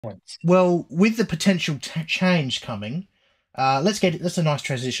points. Well, with the potential change coming, that's a nice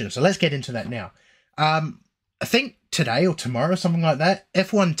transition. So let's get into that now. I think today or tomorrow, something like that,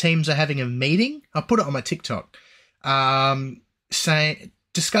 F1 teams are having a meeting. I put it on my TikTok,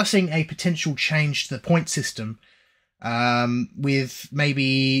 discussing a potential change to the point system, with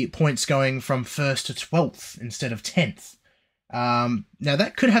maybe points going from 1st to 12th instead of 10th. Now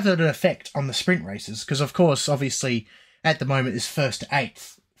that could have an effect on the sprint races because, of course, obviously, at the moment is 1st to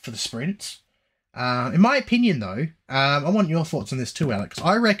 8th for the sprints. In my opinion, though, I want your thoughts on this too, Alex.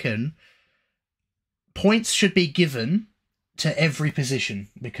 I reckon points should be given to every position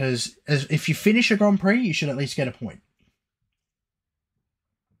because if you finish a Grand Prix, you should at least get a point.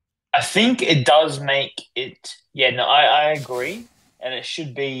 I think it does make it. Yeah, no, I agree, and it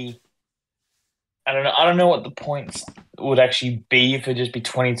should be. I don't know. I don't know what the points would actually be if it just be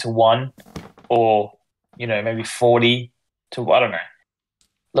 20-1, or maybe 40 to. I don't know.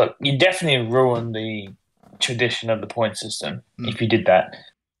 Look, you definitely ruin the tradition of the point system if you did that.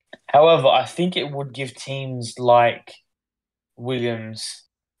 However, I think it would give teams like Williams,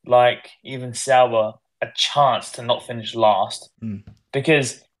 like even Sauber, a chance to not finish last.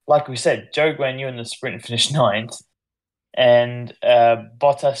 Because, like we said, Joe Guan Yu in the sprint finished 9th, and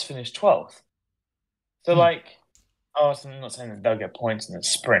Bottas finished 12th. So, I'm not saying that they'll get points in the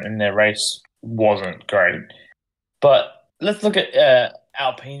sprint, and their race wasn't great. But let's look at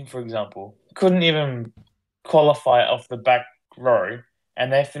Alpine, for example. Couldn't even qualify off the back row,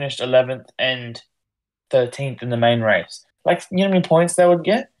 and they finished 11th and 13th in the main race. Like, you know how many points they would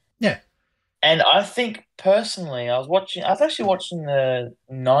get? Yeah. And I think, personally, I was actually watching the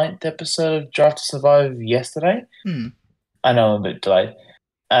 9th episode of Drive to Survive yesterday. I know I'm a bit delayed.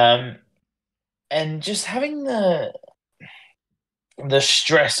 And just having the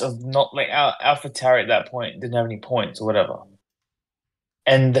stress of not, like, AlphaTauri at that point didn't have any points or whatever.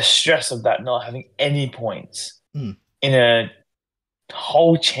 And the stress of that not having any points in a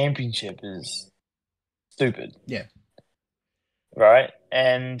whole championship is stupid. Yeah. Right?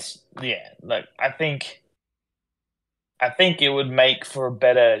 And yeah, like I think it would make for a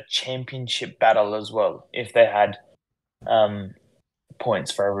better championship battle as well if they had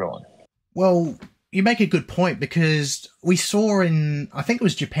points for everyone. Well, you make a good point because we saw I think it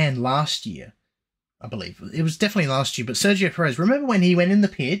was Japan last year, I believe. It was definitely last year, but Sergio Perez, remember when he went in the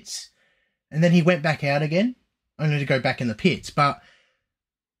pits and then he went back out again, only to go back in the pits? But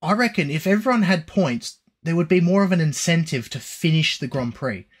I reckon if everyone had points, there would be more of an incentive to finish the Grand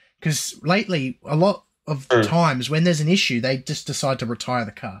Prix. Because lately, a lot of times when there's an issue, they just decide to retire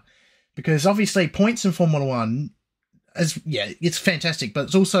the car. Because obviously points in Formula One, it's fantastic, but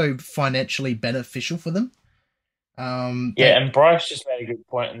it's also financially beneficial for them. And Bryce just made a good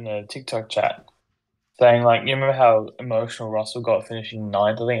point in the TikTok chat, saying, like, you remember how emotional Russell got finishing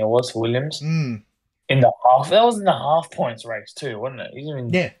 9th, I think it was, for Williams? In the half. That was in the half points race too, wasn't it?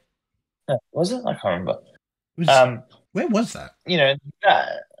 Yeah. Was it? I can't remember. Where was that?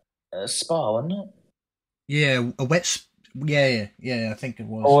 Spa, wasn't it? Yeah, a wet. Yeah, I think it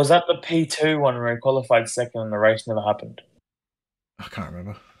was. Or was that the P2 one where he qualified second and the race never happened? I can't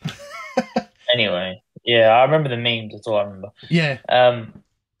remember. Anyway, yeah, I remember the memes. That's all I remember. Yeah.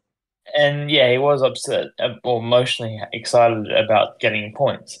 And yeah, he was upset or emotionally excited about getting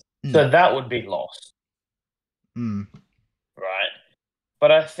points. So that would be lost. Right.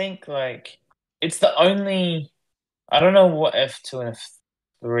 But I think, like, it's the only. I don't know what F2 and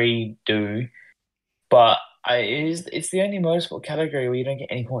F3 do, but it's the only motorsport category where you don't get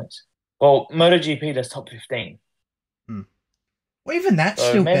any points. Well, MotoGP does top 15. Well, even that's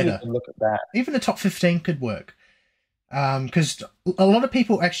still better. Maybe look at that. Even the top 15 could work. Because a lot of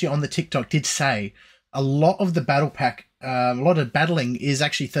people actually on the TikTok did say a lot of the battle pack, a lot of battling is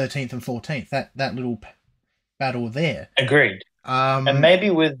actually 13th and 14th. That little battle there. Agreed. And maybe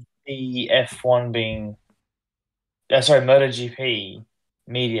with the F1 being, MotoGP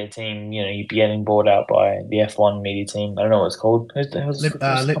media team, you'd be getting bought out by the F1 media team. I don't know what it's called. Who's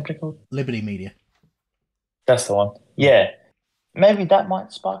the company called? Liberty Media. That's the one. Yeah. Maybe that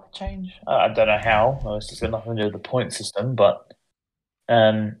might spark a change. I don't know how. It's just got nothing to do with the point system, but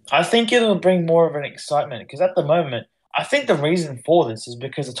I think it'll bring more of an excitement because at the moment, I think the reason for this is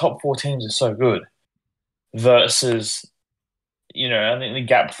because the top 4 teams are so good versus, I think the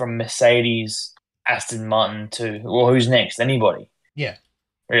gap from Mercedes, Aston Martin to, well, who's next? Anybody. Yeah.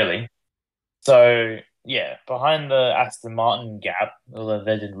 Really. So, yeah, behind the Aston Martin gap, although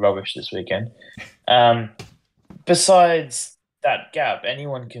they did rubbish this weekend, besides that gap,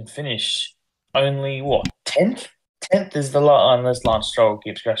 anyone can finish only, 10th? 10th is the lot, unless Lance Stroll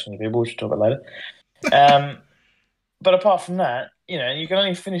keeps crashing people, which we'll talk about later. But apart from that, you can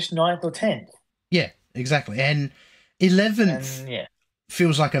only finish ninth or 10th. Yeah, exactly. And 11th And yeah.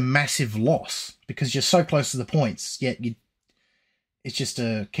 feels like a massive loss because you're so close to the points, yet it's just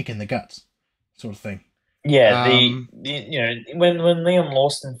a kick in the guts sort of thing. Yeah, when Liam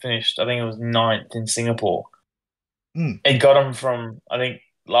Lawson finished, I think it was ninth in Singapore. It got him from I think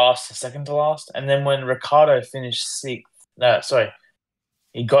last to second to last, and then when Ricardo finished sixth,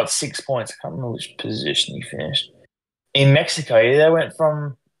 he got 6 points. I can't remember which position he finished. In Mexico, they went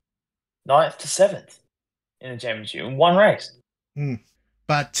from ninth to seventh in the championship in one race.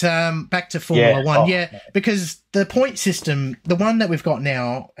 But back to Formula One, Man. because the point system, the one that we've got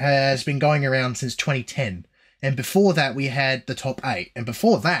now, has been going around since 2010. And before that, we had the top 8. And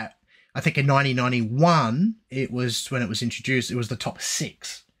before that, I think in 1991, it was when it was introduced, it was the top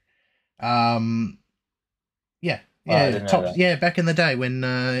 6. Back in the day when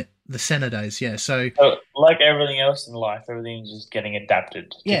the Senna days, So like everything else in life, everything's just getting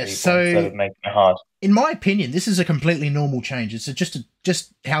adapted to people instead of making it hard. In my opinion, this is a completely normal change. It's just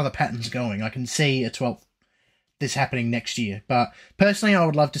how the pattern's going. I can see this happening next year. But personally, I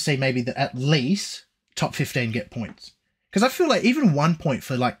would love to see maybe at least top 15 get points. Because I feel like even 1 point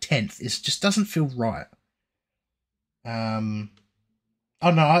for like 10th just doesn't feel right. But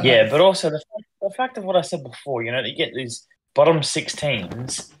also the fact of what I said before, you get these bottom 6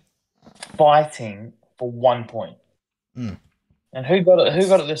 teams fighting for 1 point. And who got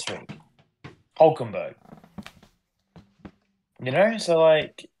it this week? Hulkenberg. So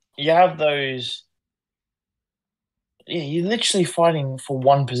like you have those. Yeah, you're literally fighting for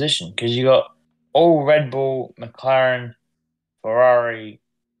one position because you got all Red Bull, McLaren, Ferrari,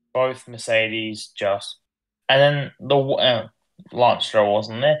 both Mercedes, and then Lance Stroll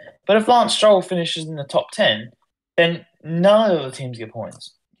wasn't there. But if Lance Stroll finishes in the top 10, then none of the teams get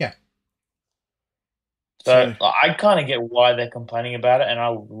points. Yeah. So I kind of get why they're complaining about it, and I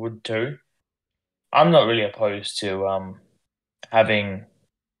would too. I'm not really opposed to having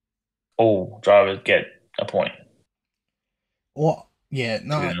all drivers get a point.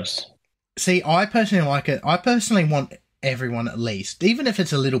 See, I personally like it. I personally want everyone at least, even if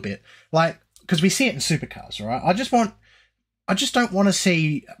it's a little bit, because we see it in supercars, right? I just don't want to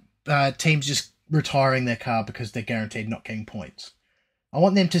see teams just retiring their car because they're guaranteed not getting points. I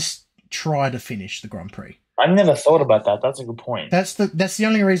want them to try to finish the Grand Prix. I never thought about that. That's a good point. That's the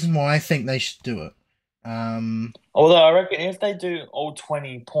only reason why I think they should do it. Although I reckon if they do all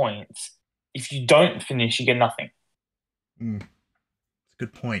 20 points, if you don't finish, you get nothing.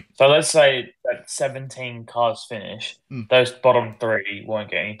 Good point. So let's say that 17 cars finish. Those bottom 3 won't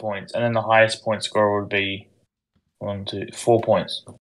get any points, and then the highest point scorer would be 4 points.